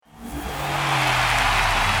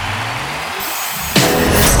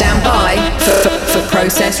for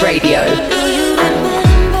Process Radio.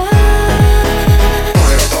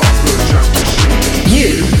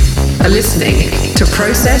 You are listening to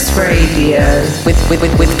Process Radio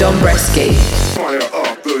with Dombresky. Fire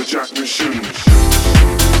up the Jacq machine.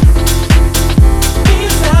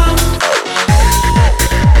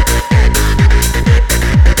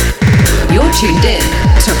 You're tuned in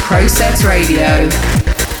to Process Radio.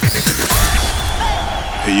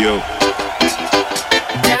 Hey yo.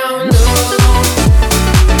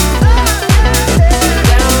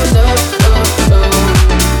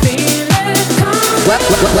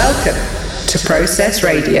 Welcome to Process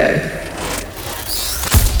Radio.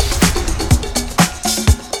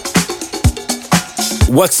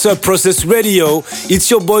 What's up, Process Radio? It's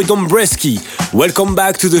your boy Dombresky. Welcome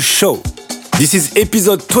back to the show. This is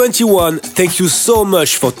episode 21. Thank you so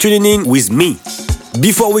much for tuning in with me.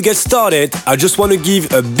 Before we get started, I just want to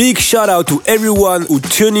give a big shout out to everyone who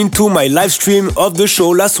tuned into my live stream of the show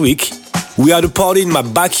last week. We had a party in my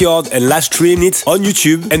backyard and live streamed it on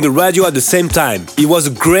YouTube and the radio at the same time. It was a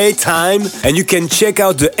great time and you can check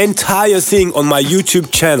out the entire thing on my YouTube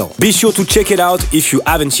channel. Be sure to check it out if you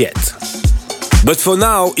haven't yet. But for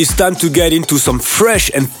now, it's time to get into some fresh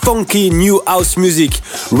and funky new house music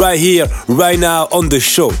right here, right now on the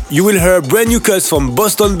show. You will hear brand new cuts from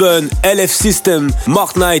Boston Burn, LF System,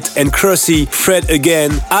 Mark Knight and Crusy, Fred Again,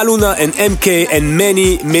 Aluna and MK, and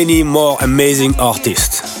many, many more amazing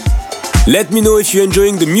artists. Let me know if you're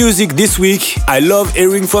enjoying the music this week. I love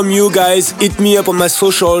hearing from you guys. Hit me up on my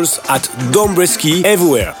socials at Dombresky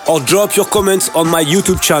everywhere, or drop your comments on my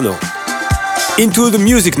YouTube channel. Into the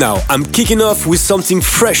music now. I'm kicking off with something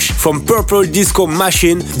fresh from Purple Disco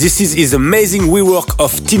Machine. This is his amazing rework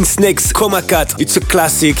of Teen Snake's Coma Cat. It's a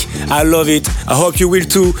classic. I love it. I hope you will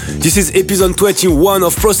too. This is episode 21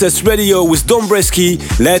 of Process Radio with Dombresky.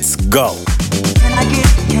 Let's go. Can I get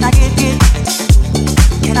it? Can I get it?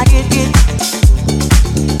 Can I get it?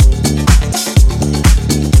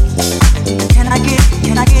 Can I get it?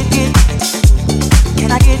 Can I get it?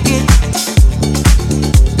 Can I get it?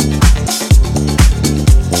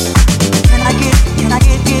 Can I get it? Can I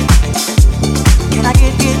get it? Can I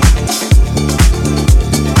get it?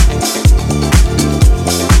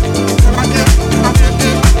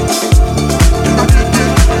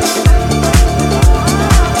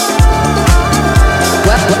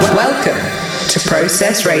 Welcome to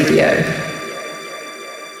Process Radio.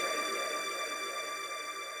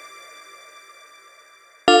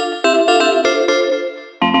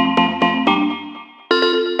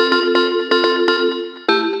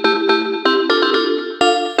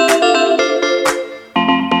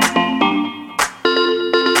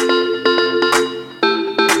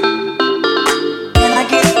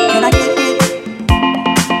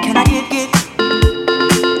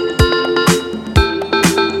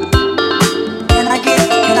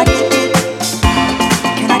 Can I get it?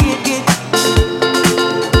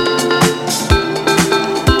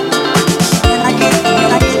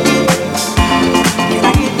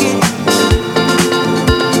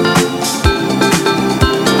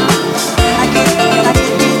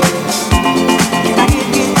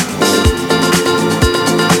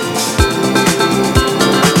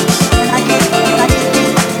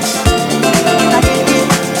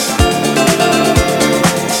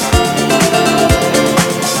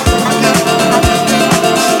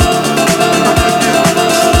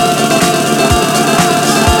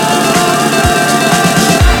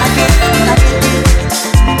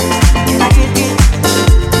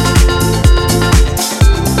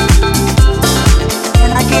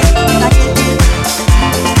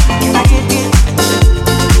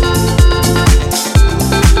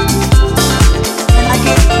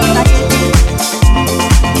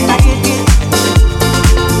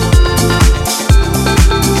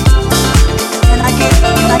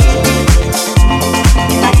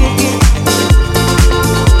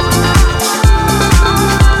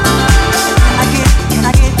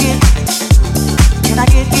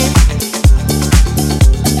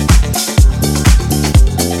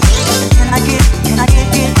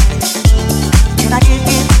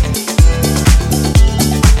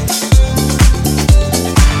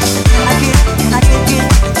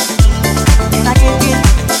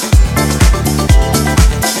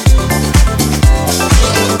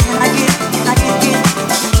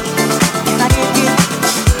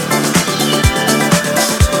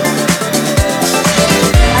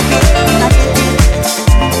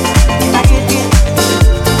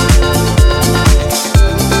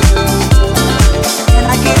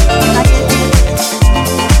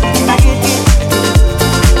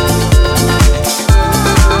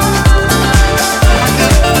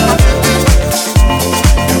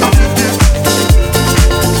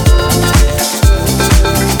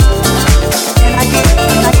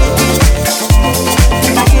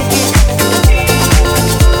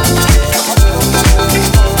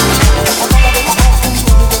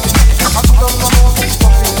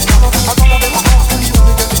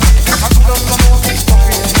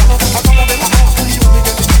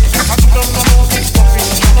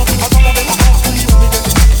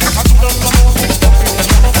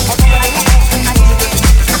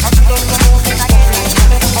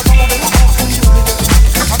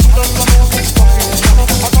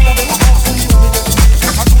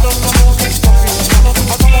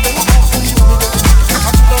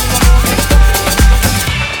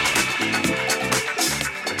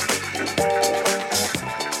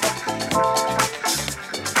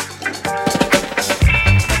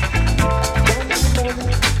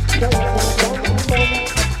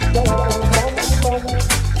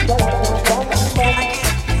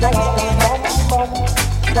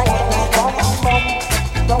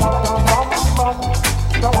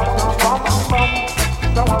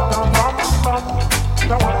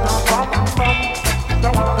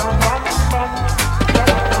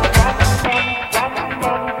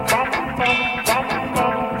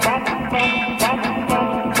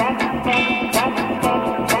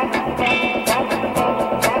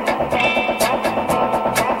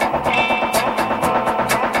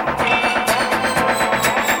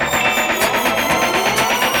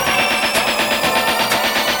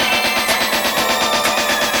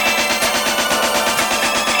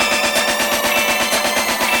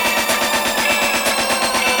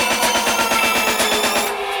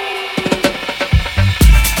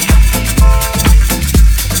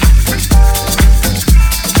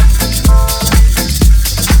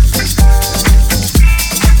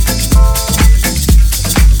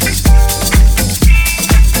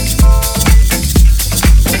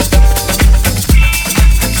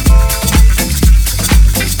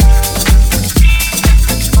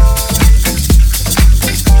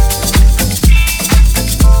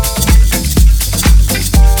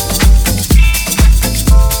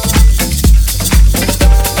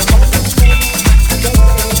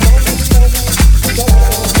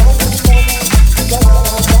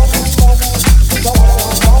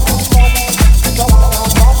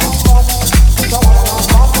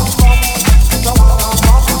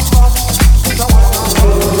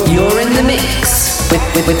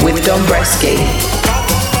 Dombresky.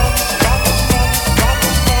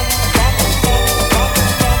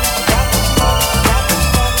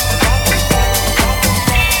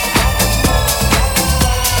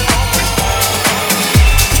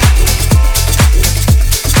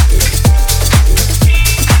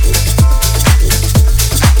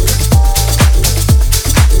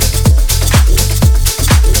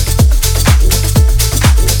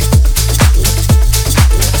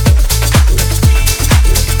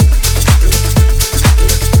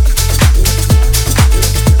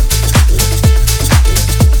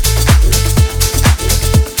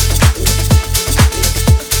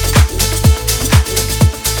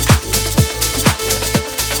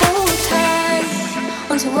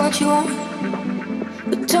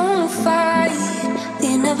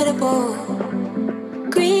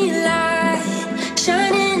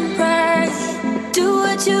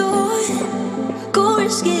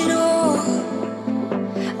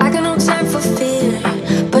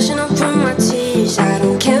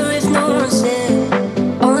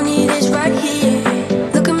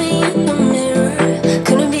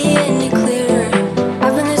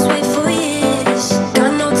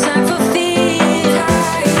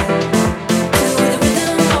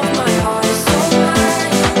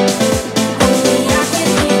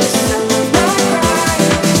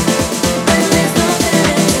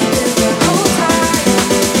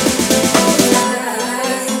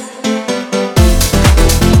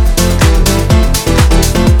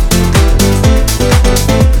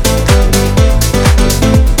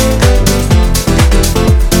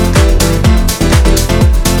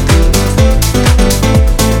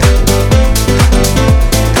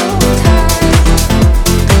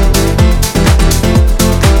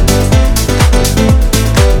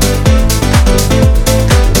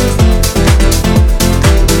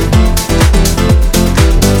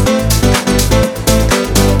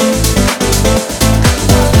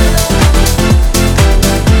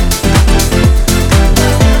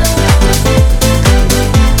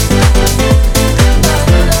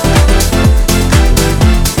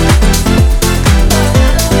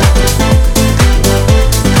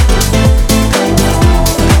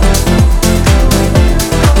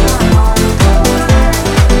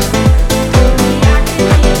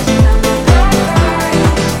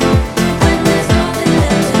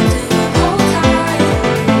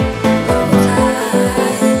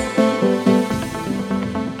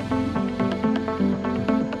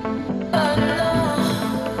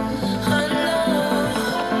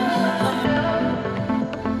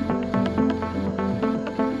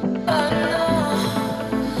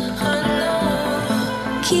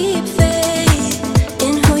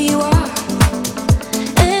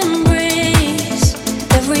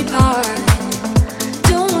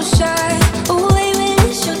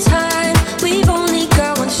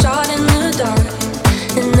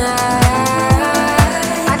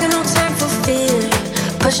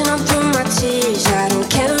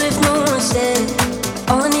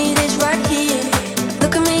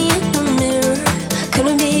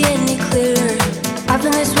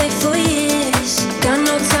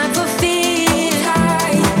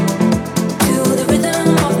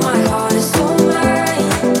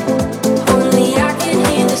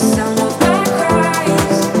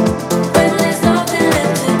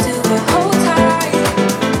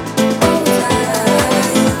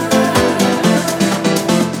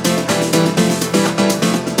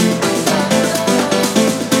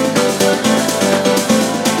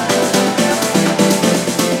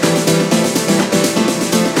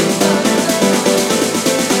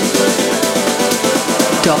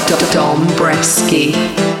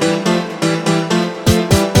 Dombresky.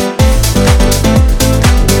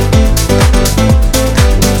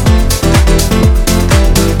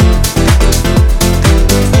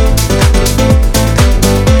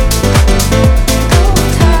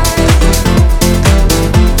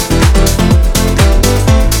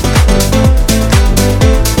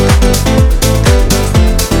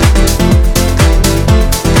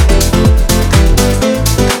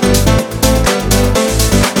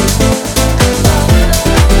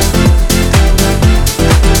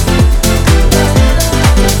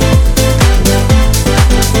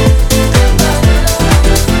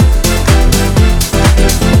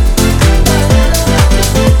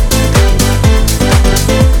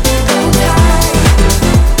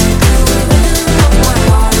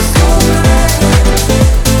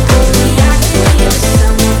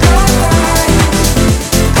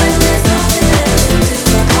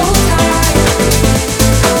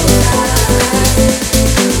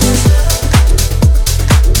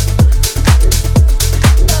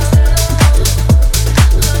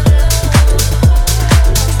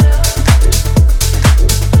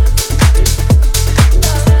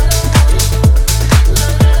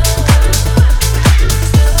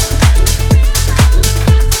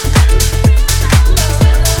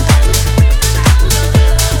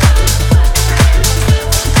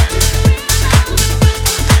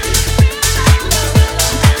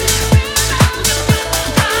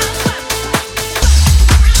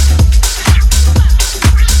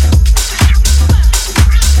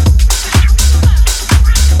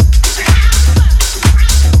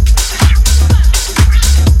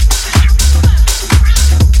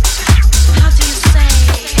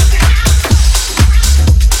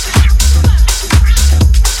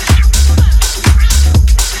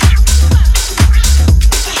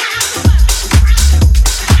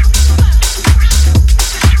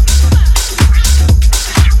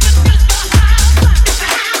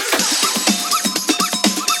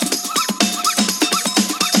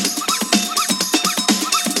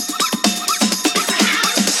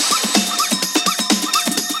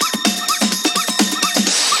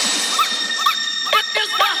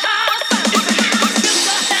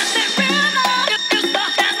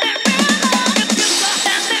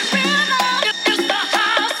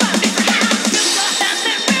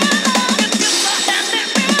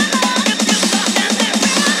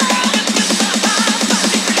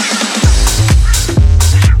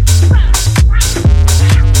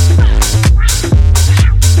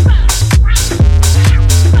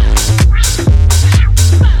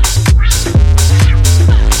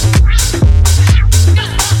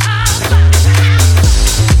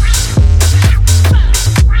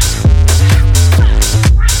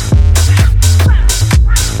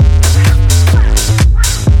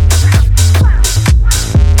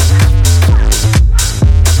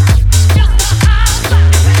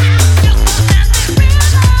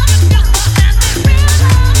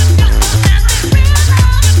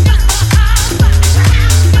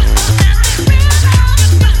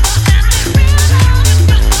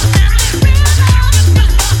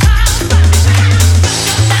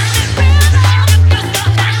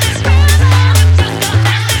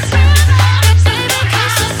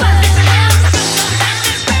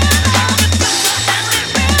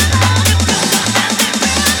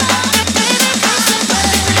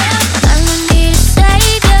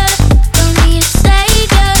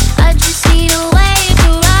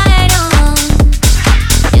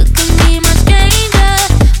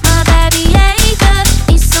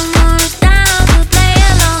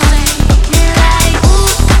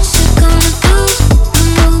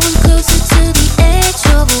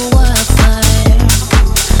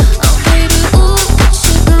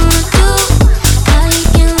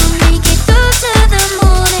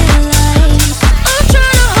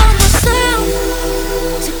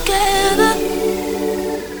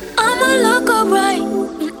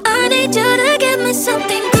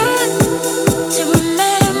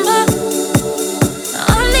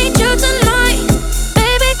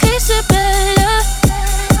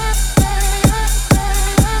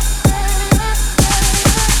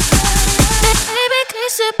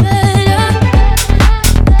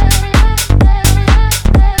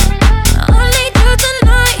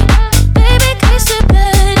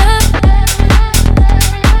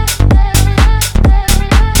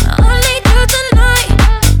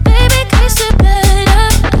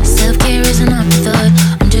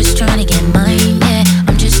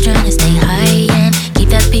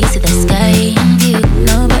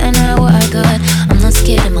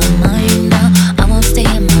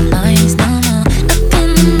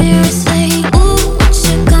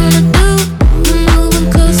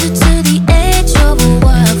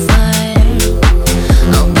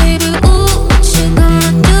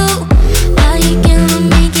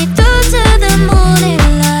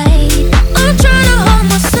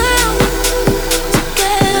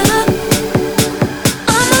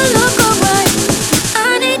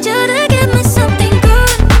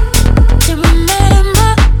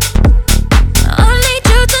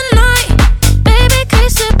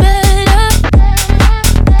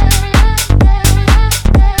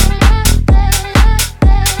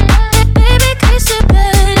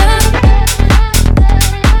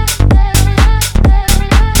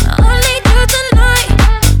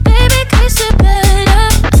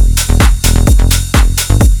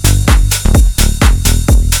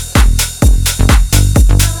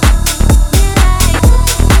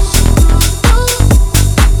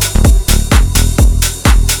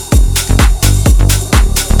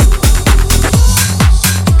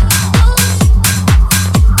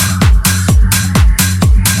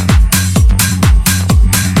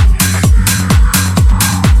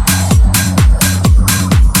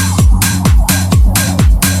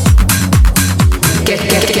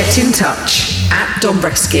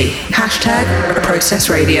 Dombresky. Hashtag Process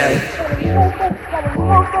Radio.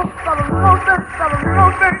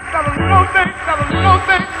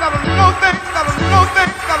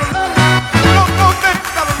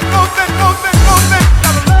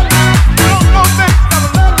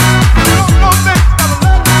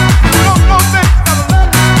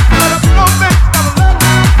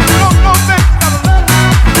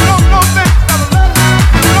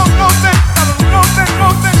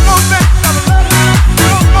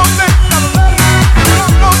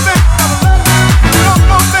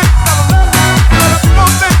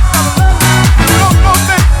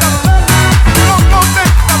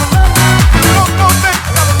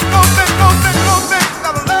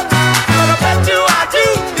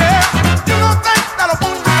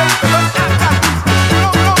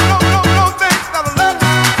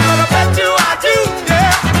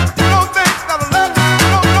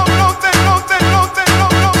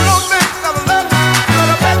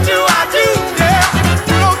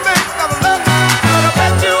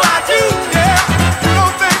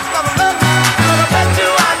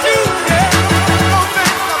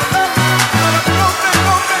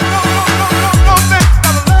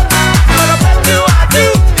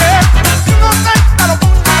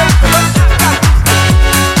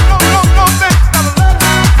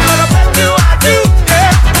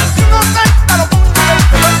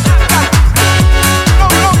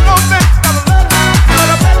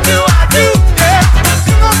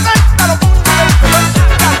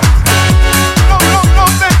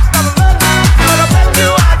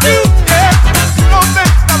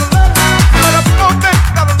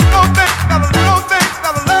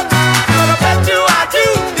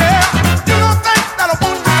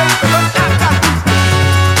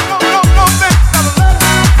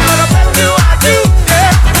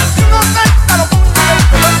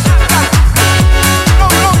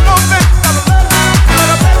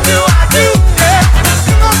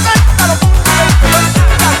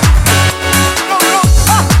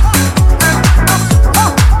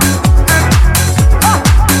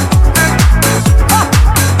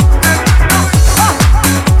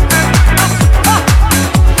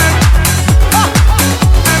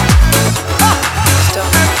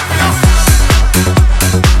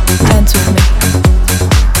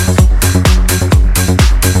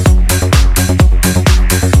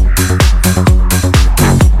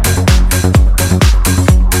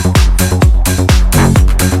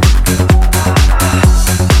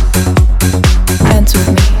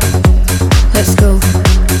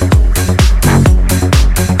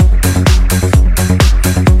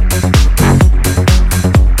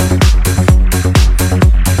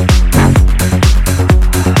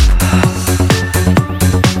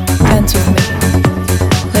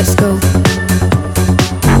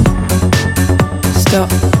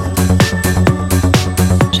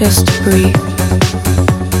 Just breathe.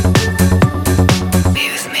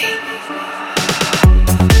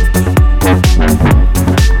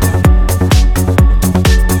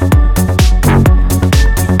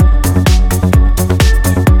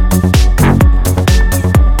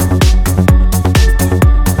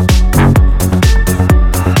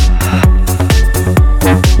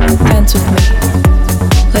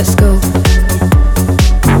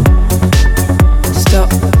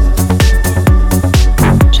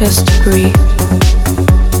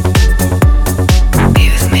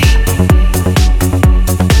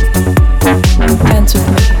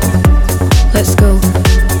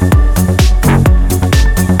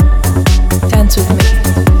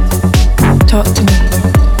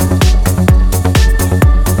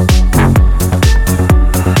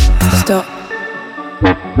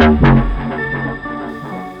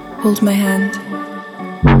 Hold my hand.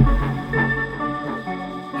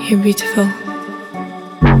 You're beautiful.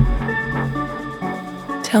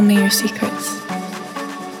 Tell me your secrets.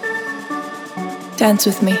 Dance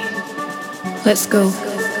with me. Let's go.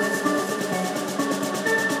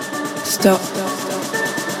 Stop.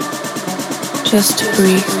 Just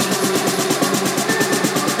breathe.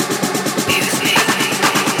 Be with me.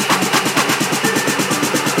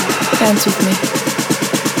 Dance with me.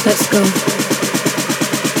 Let's go.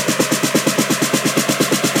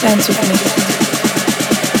 Dance with me.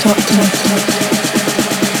 Talk to me.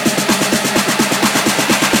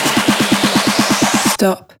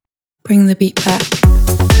 Stop. Bring the beat back.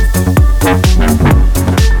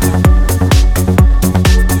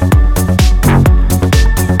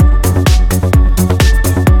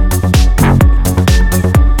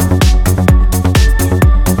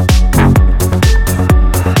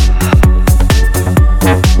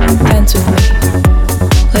 Dance with me.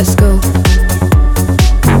 Let's go.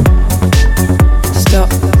 Stop.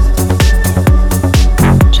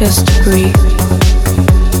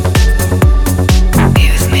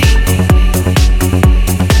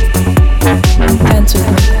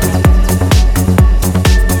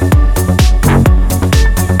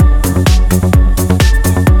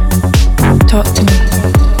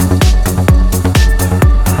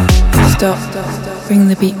 Stop. Bring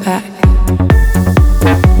the beat back.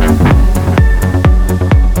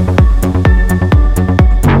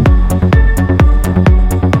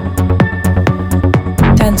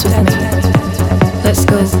 Dance with me. Let's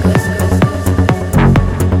go.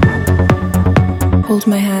 Hold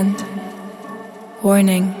my hand.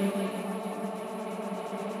 Warning.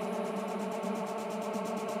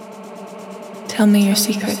 Tell me your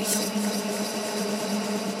secrets.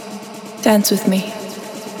 Dance with me.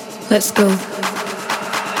 Let's go.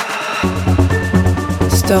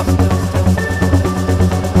 Stop.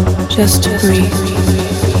 Just breathe.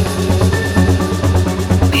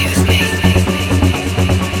 Be with me.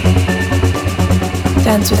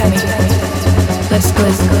 Dance with me. Let's go.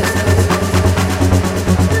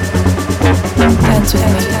 Dance with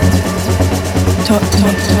me. Talk to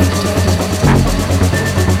me.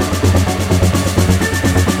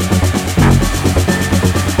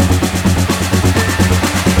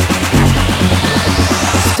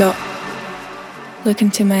 Stop. Look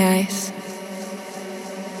into my eyes.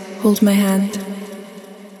 Hold my hand.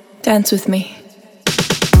 Dance with me.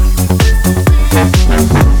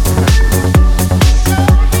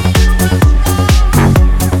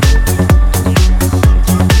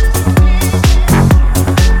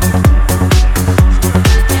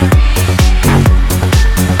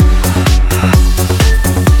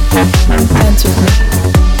 Dance with me.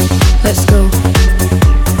 Let's go.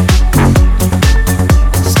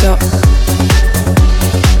 Stop.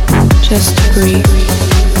 Just breathe.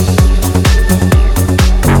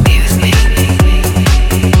 Be with me.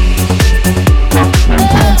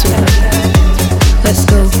 Dance with me. Let's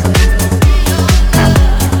go.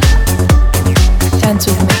 Dance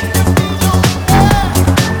with me.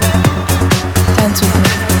 Dance with me.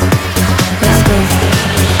 Let's go.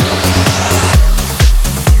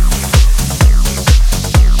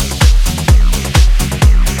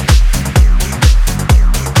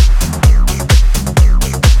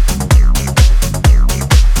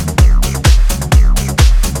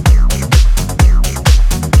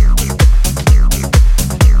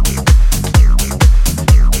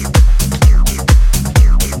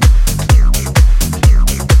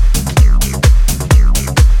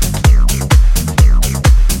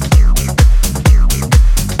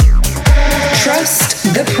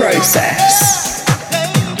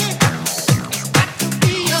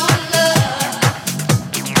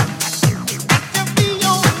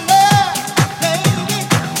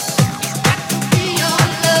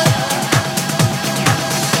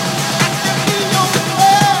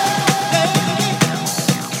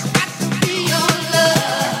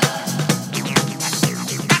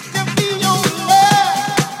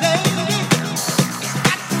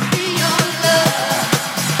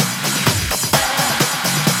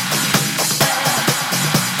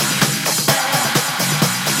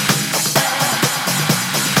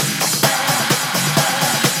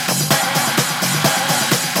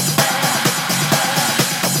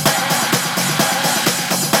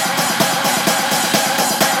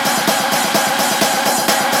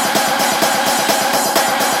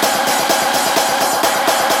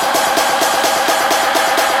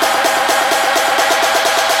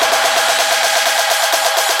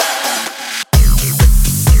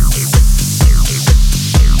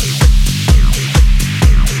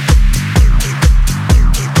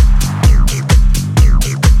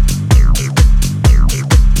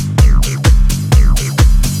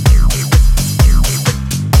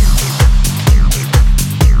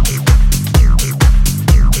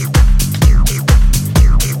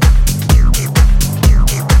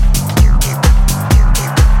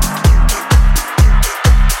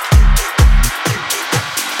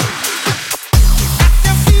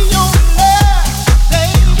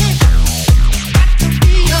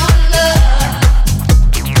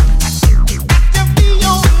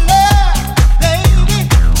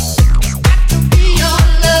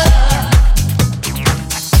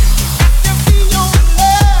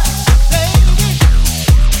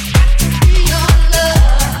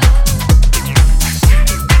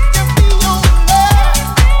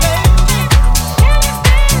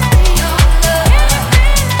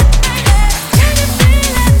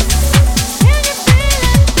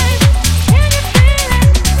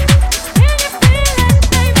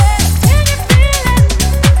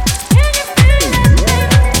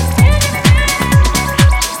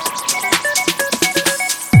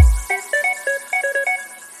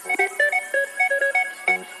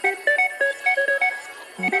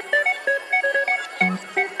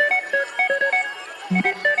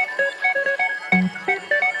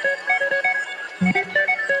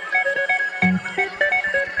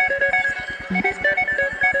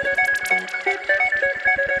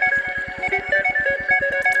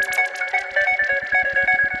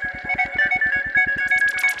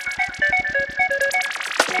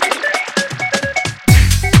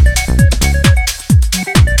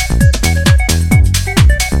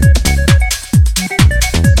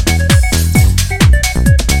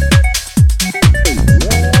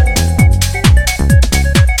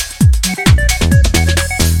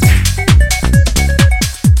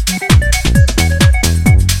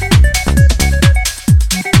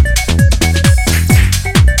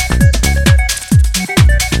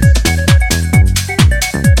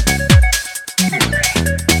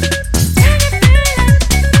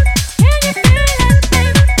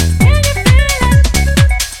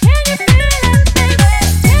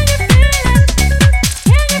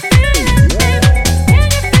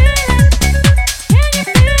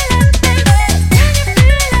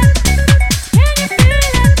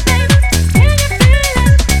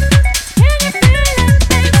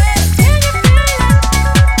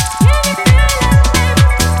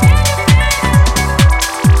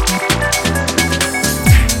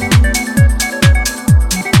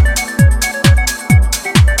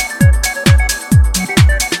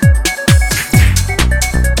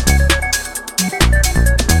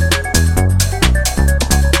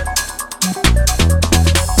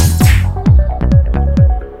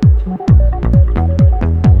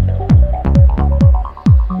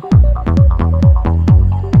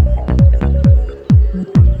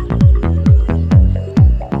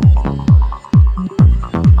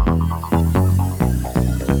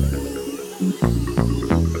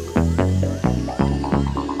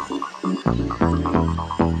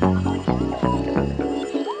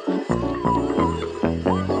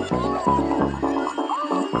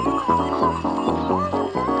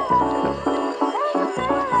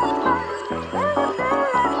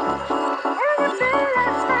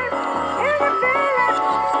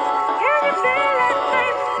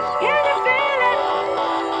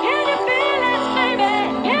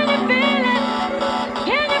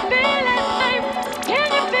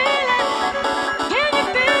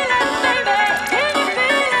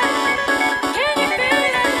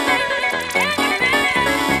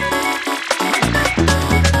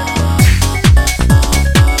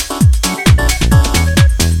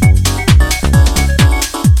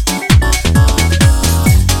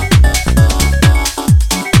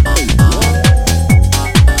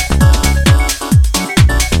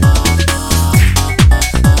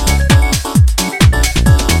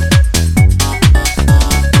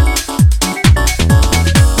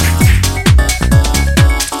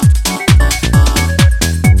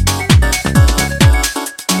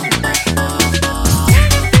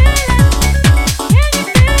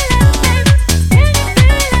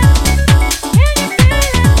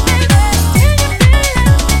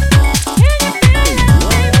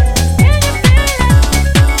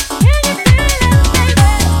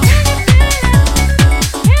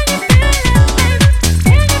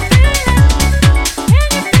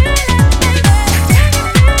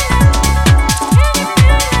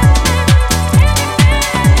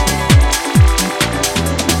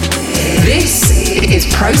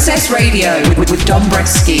 Process Radio with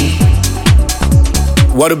Dombresky.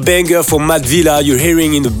 What a banger for MADVILLA you're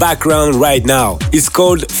hearing in the background right now. It's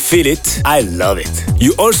called Feel It. I love it.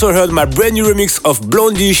 You also heard my brand new remix of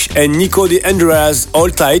Blondish and Nico the Andrea's All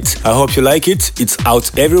Tight. I hope you like it. It's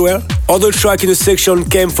out everywhere. Other track in the section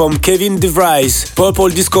came from Kevin De Vries, Purple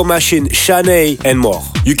Disco Machine, CHANEY and more.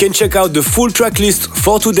 You can check out the full track list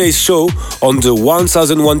for today's show on the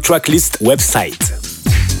 1001 Tracklist website.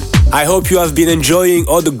 I hope you have been enjoying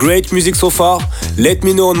all the great music so far. Let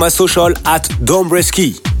me know on my social at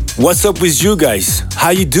Dombresky. What's up with you guys?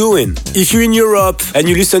 How you doing? If you're in Europe and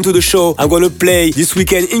you listen to the show, I'm gonna play this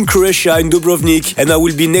weekend in Croatia, in Dubrovnik, and I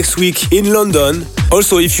will be next week in London.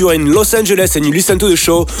 Also, if you're in Los Angeles and you listen to the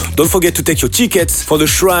show, don't forget to take your tickets for the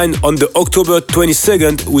Shrine on the October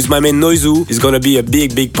 22nd with my man Noizu. It's gonna be a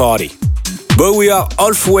big party. But we are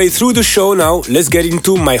halfway through the show now. Let's get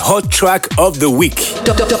into my hot track of the week.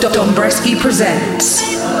 Dombresky presents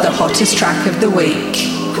the hottest track of the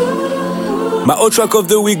week. My hot track of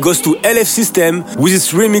the week goes to LF System with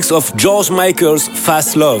its remix of George Michael's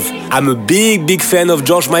Fast Love. I'm a big fan of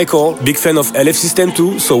George Michael, big fan of LF System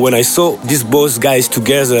too, so when I saw these both guys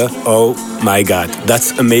together, oh my god,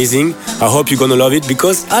 that's amazing. I hope you're gonna love it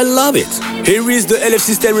because I love it. Here is the LF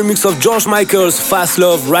System remix of George Michael's Fast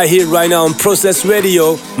Love right here, right now on Process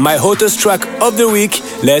Radio. My hottest track of the week.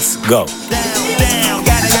 Let's go.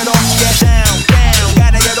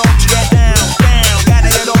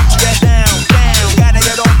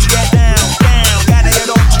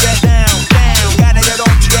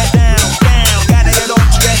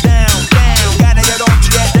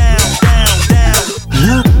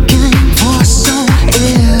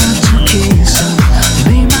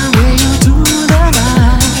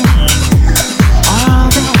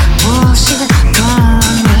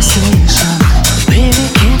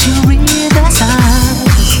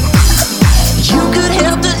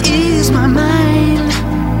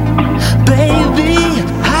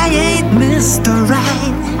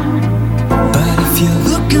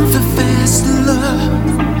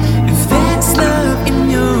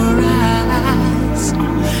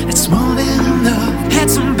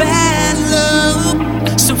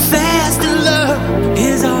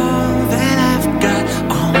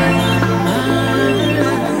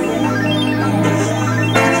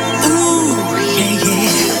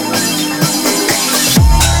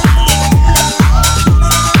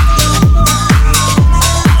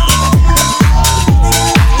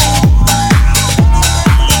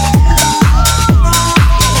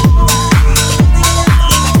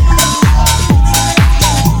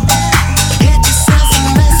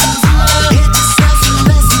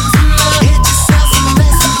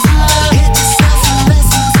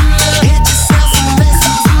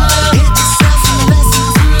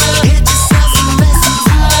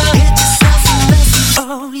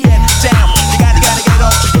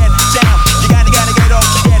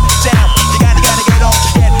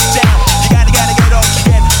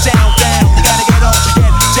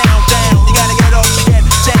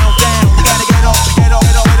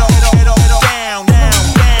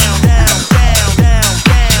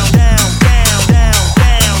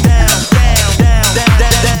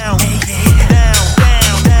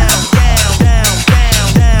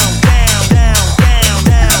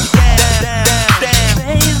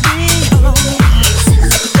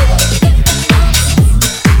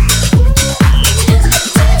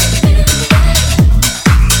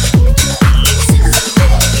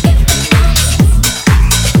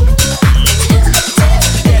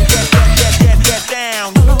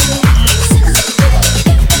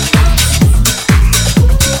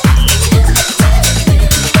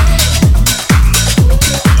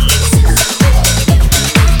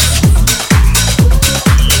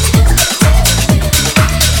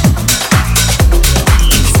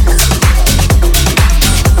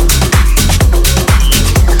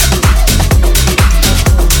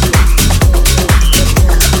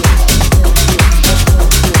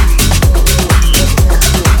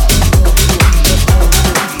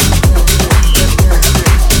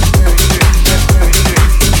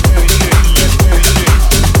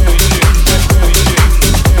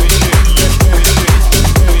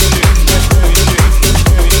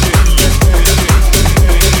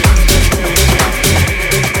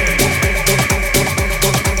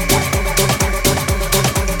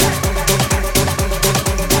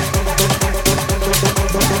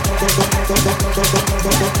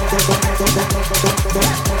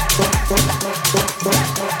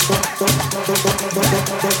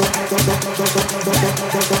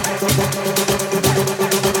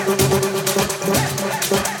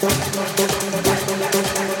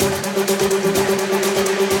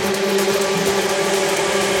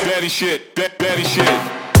 shit, daddy shit.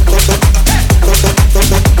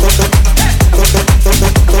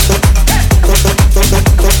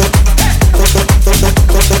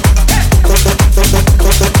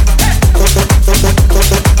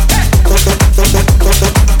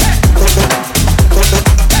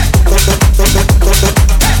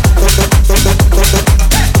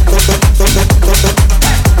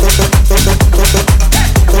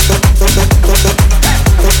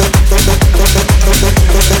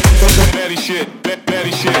 Daddy shit.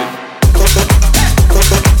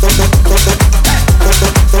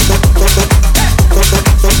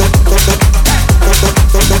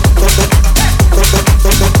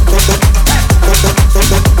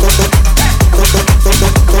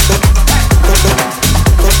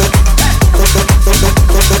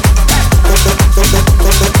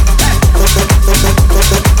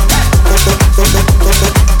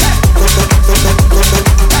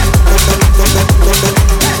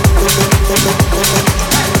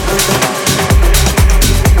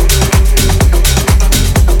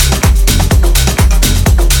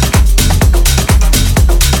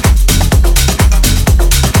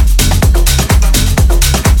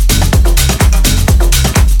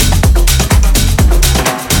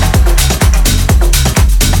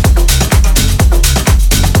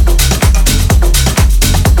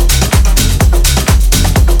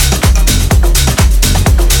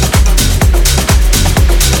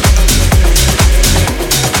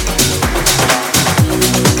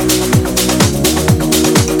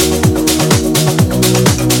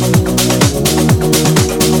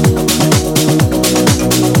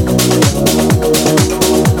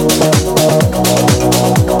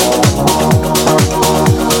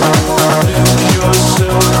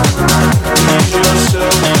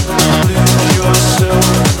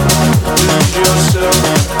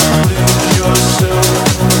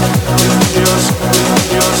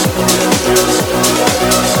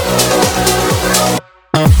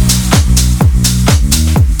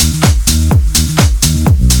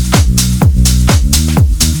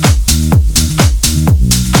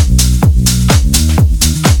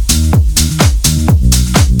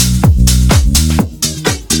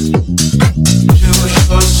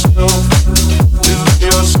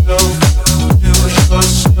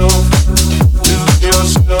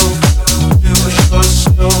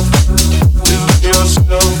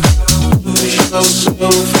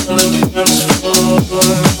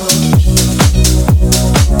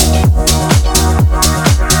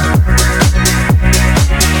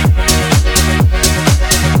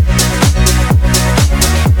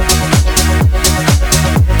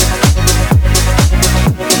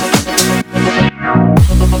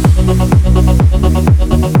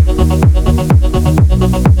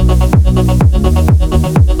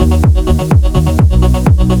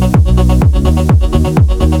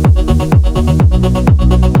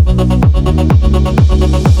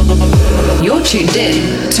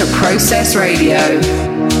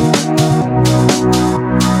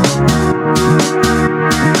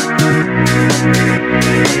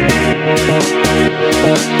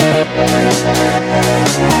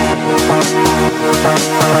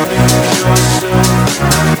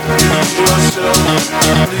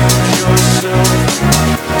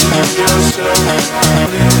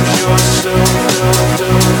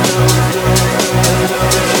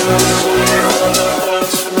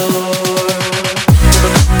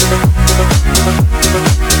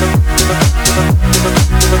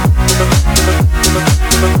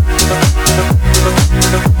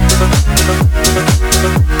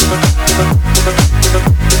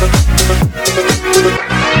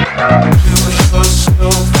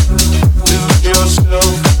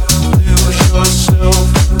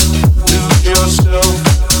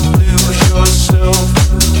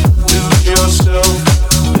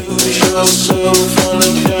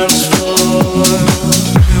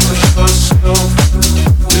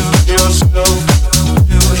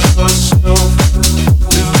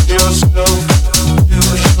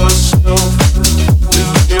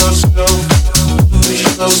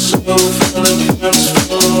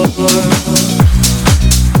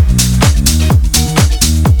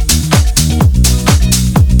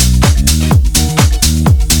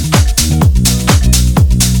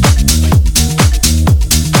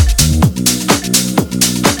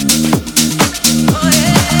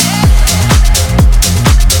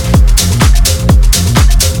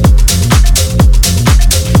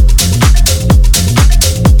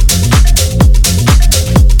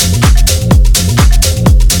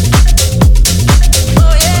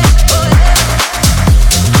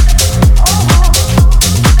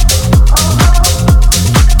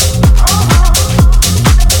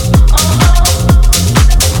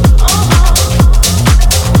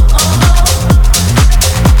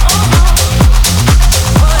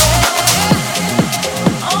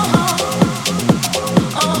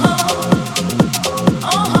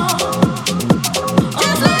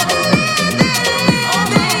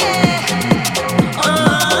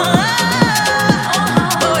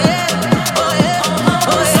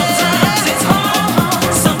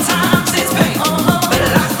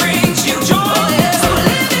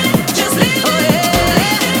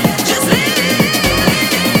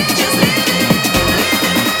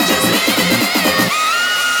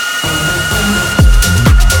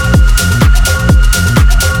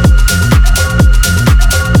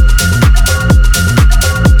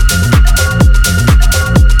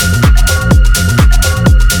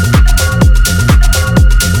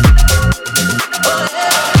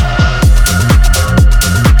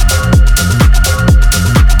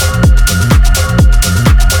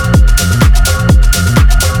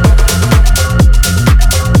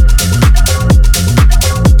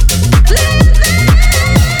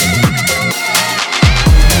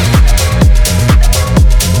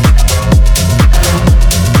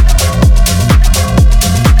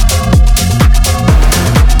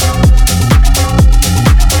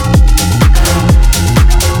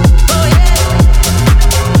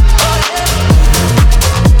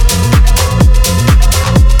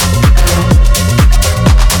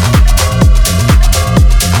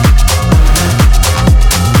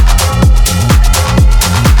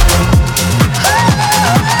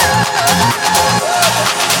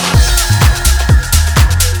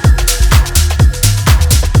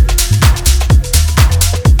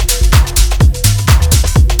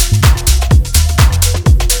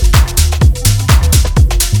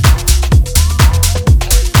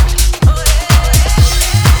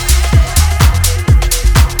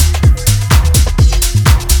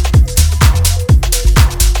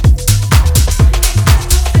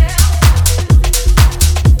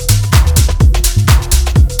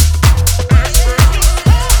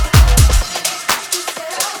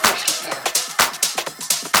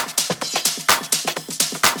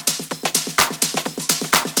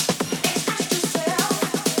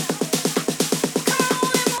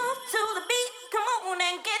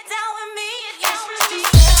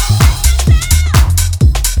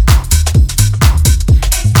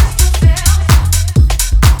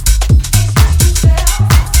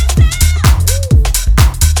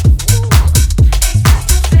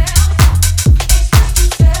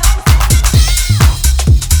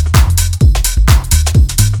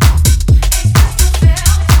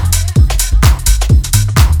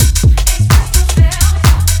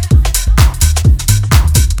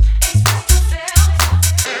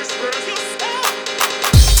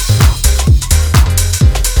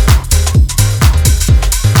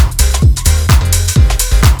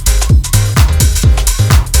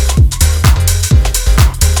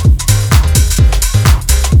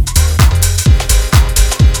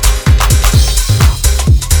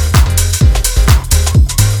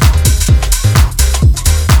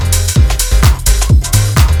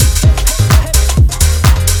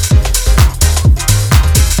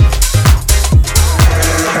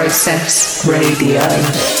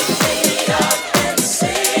 radio.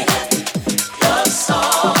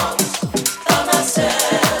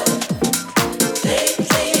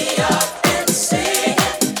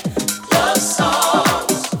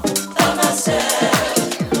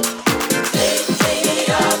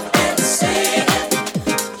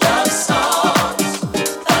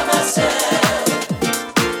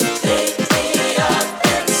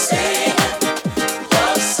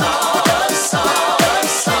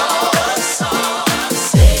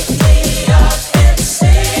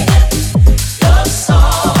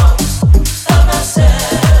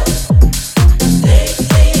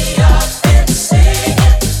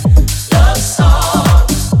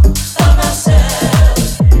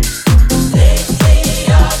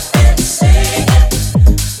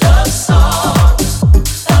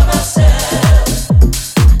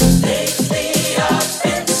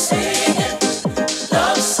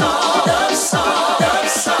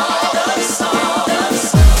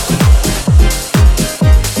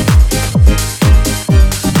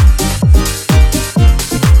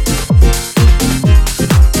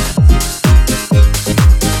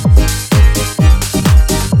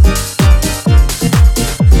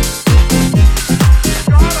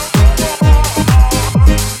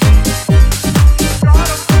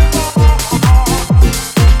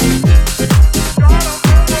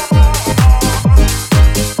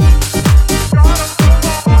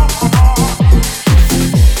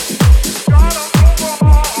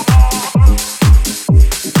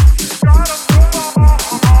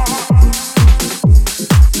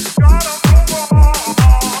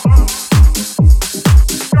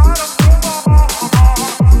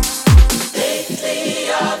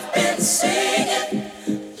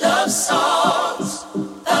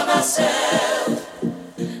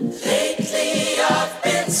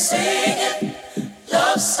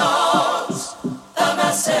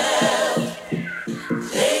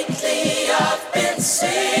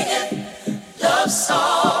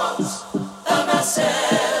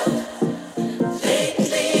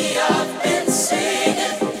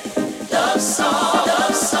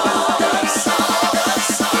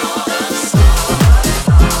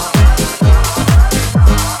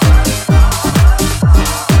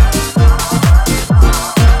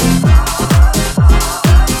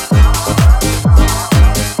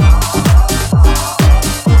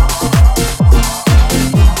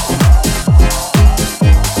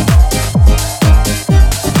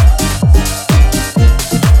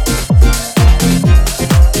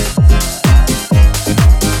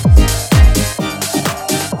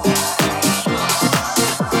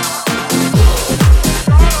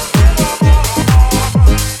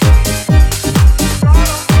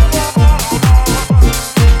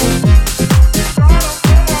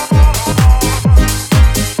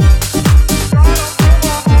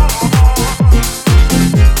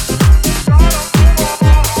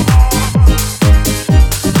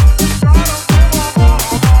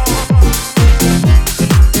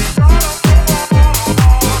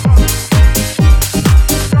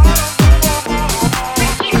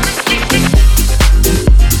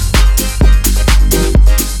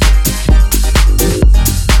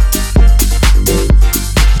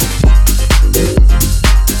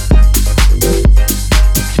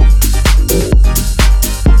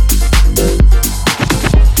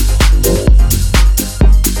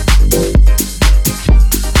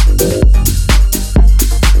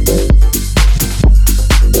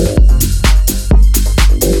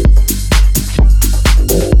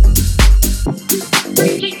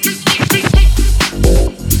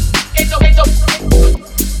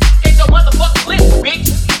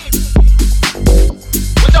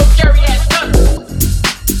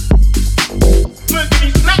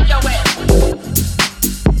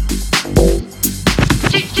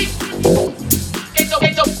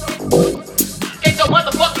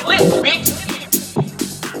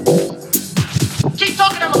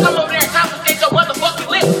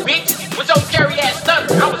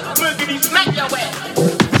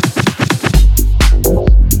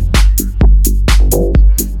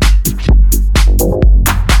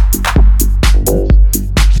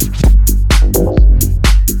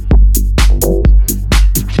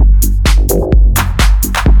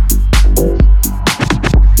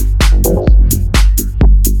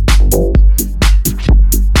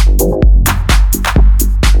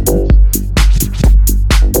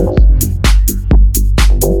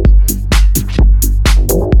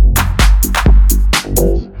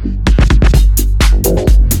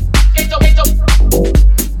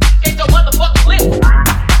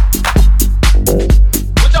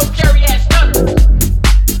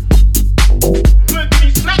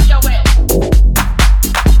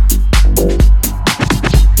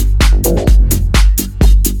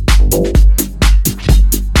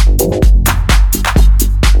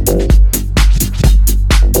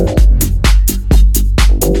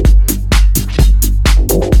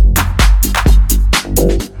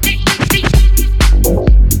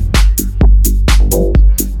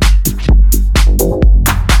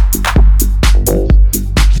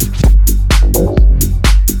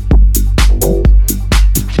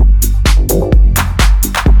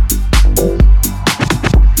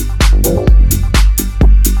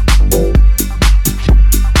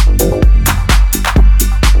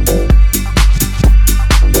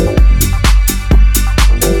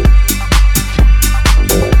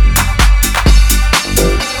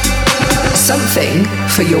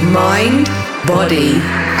 for your mind, body,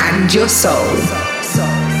 and your soul.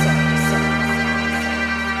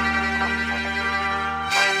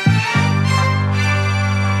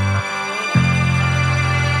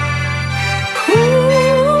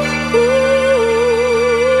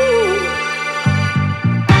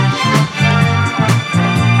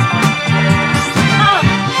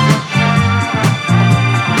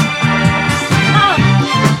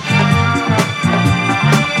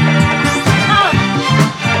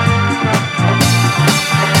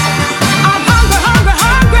 I'm hungry.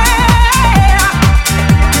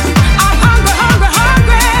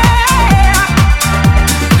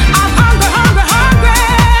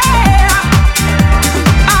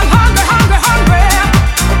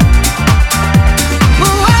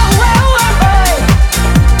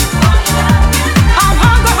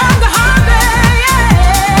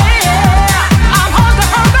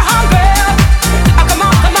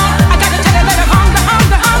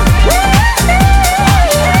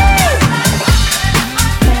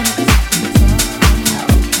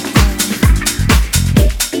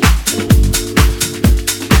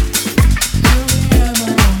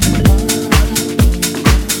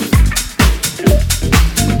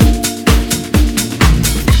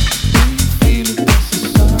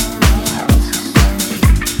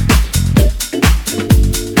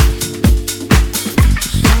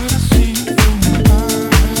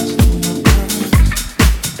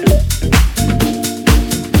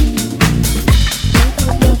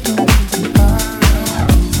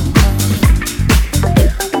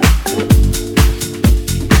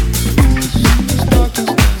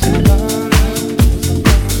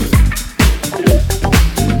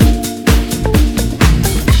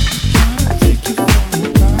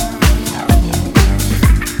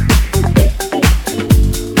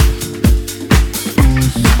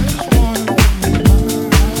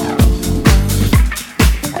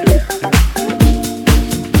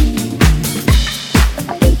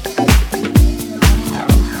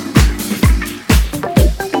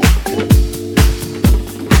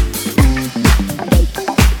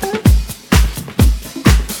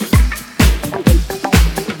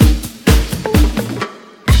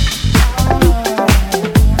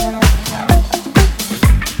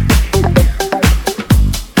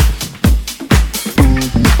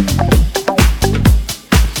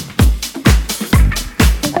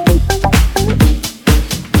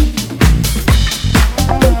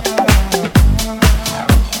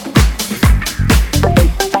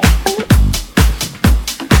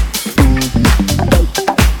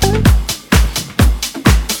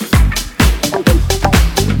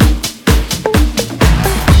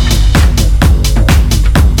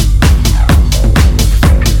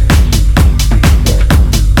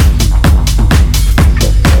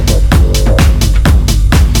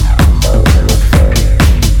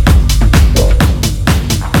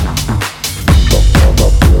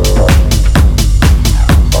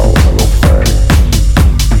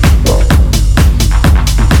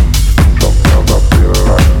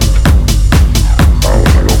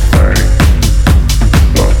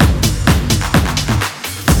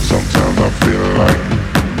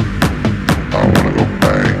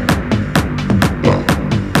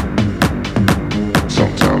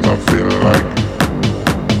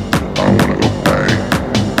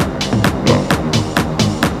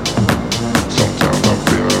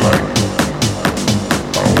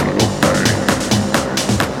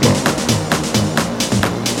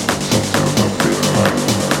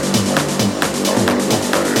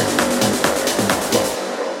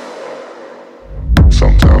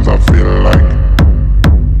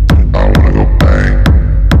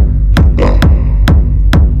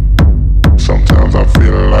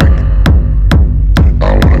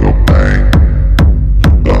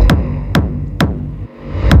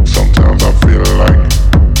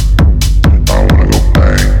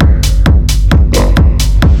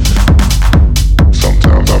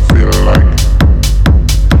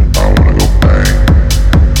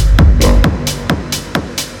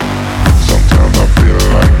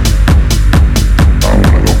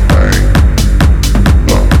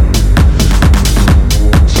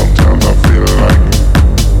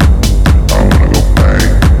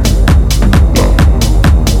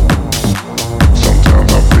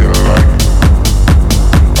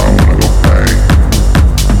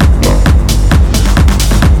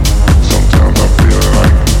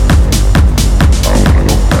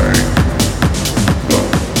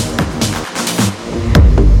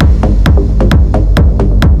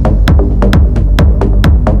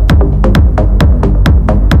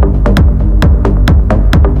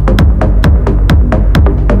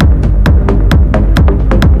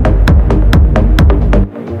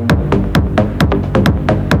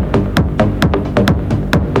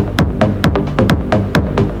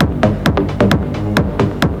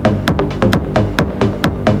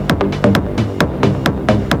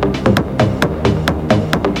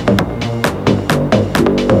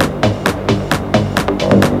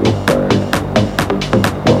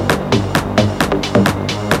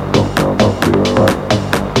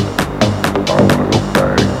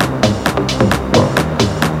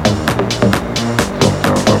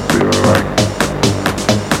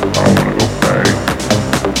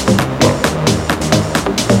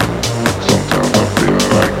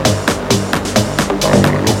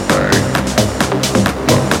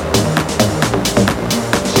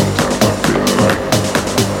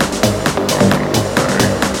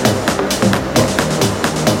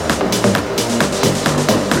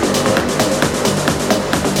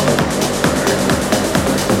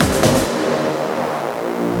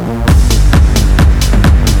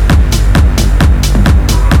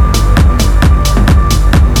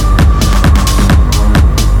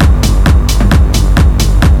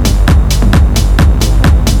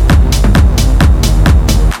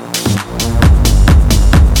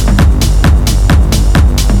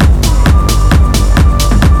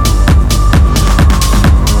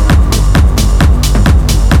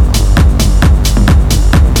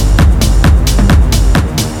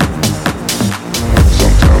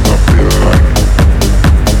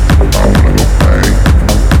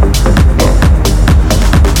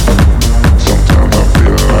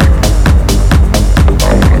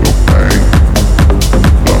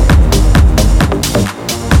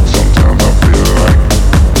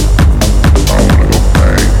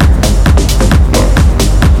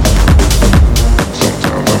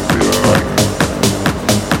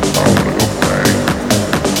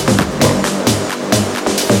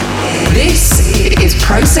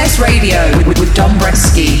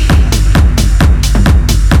 Dombresky.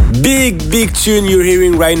 Big tune you're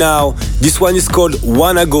hearing right now. This one is called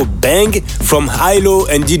Wanna Go Bang from Hilo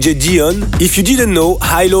and DJ Deeon. If you didn't know,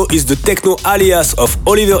 Hilo is the techno alias of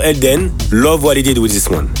Oliver Elden. Love what he did with this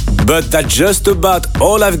one. But that's just about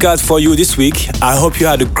all I've got for you this week. I hope you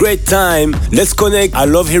had a great time. Let's connect. I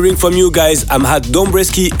love hearing from you guys. I'm at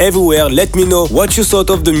Dombresky everywhere. Let me know what you thought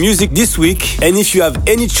of the music this week and if you have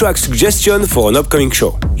any track suggestion for an upcoming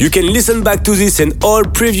show. You can listen back to this and all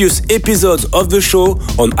previous episodes of the show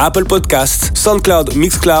on Apple Podcasts, SoundCloud,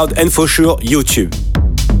 Mixcloud, and for sure YouTube.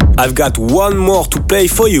 I've got one more to play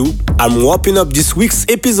for you. I'm wrapping up this week's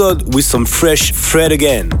episode with some fresh Fred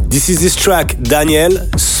again. This is this track, Daniel,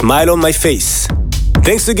 Smile on My Face.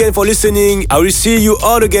 Thanks again for listening. I will see you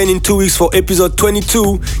all again in 2 weeks for episode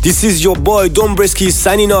 22. This is your boy Dombresky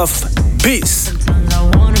signing off. Peace.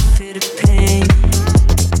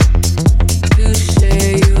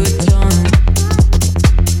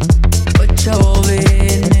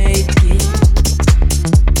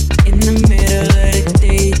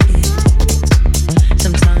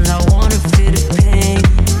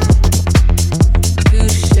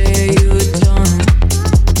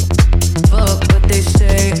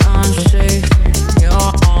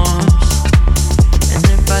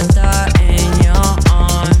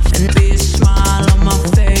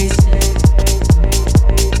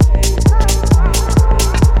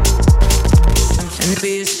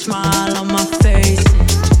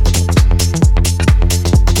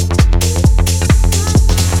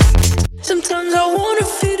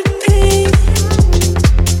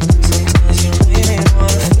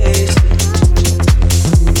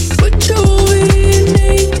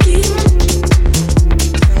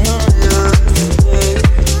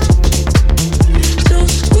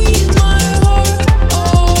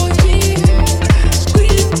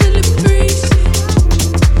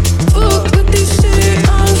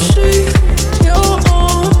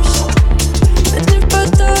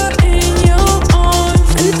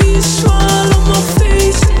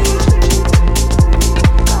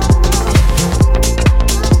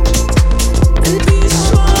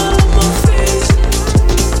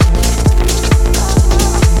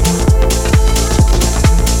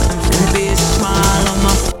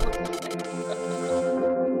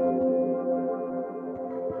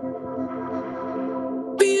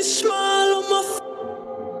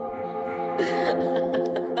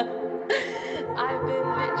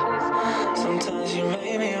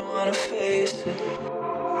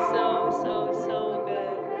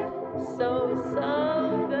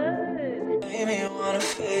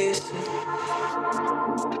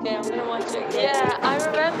 Yeah, I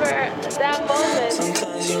remember that moment.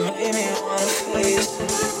 Sometimes you made me wanna face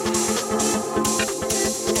it.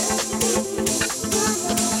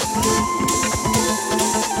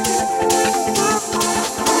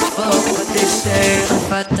 Fuck what they say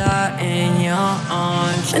if I die in your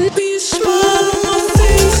arms and be small.